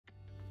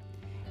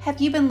Have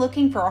you been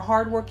looking for a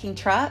hard-working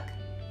truck?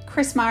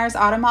 Myers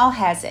Automall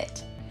has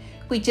it.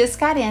 We just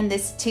got in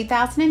this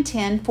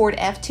 2010 Ford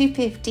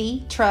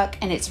F-250 truck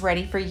and it's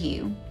ready for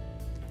you.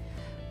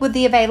 With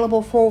the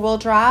available four-wheel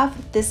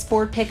drive, this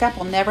Ford pickup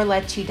will never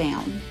let you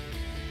down.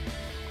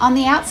 On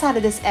the outside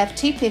of this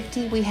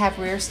F-250, we have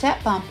rear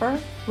step bumper,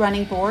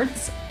 running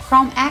boards,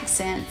 chrome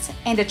accents,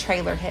 and a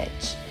trailer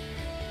hitch.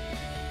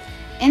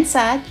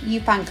 Inside,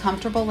 you find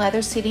comfortable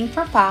leather seating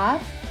for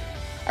 5,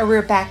 a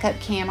rear backup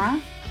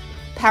camera,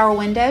 power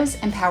windows,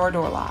 and power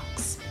door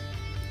locks.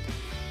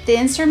 The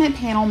instrument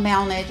panel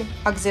mounted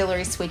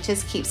auxiliary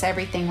switches keeps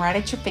everything right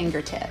at your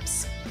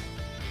fingertips.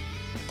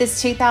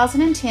 This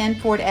 2010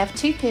 Ford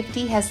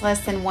F-250 has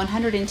less than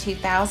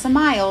 102,000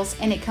 miles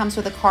and it comes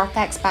with a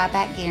Carfax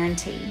buyback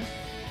guarantee.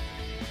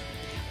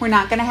 We're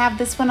not going to have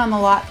this one on the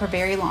lot for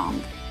very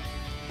long.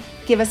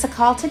 Give us a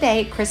call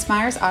today at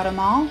Myers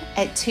Automall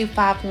at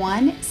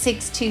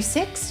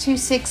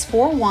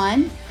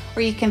 251-626-2641,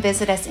 or you can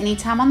visit us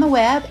anytime on the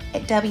web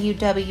at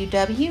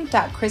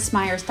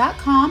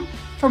www.chrismyers.com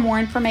for more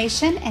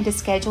information and to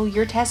schedule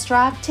your test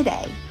drive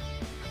today.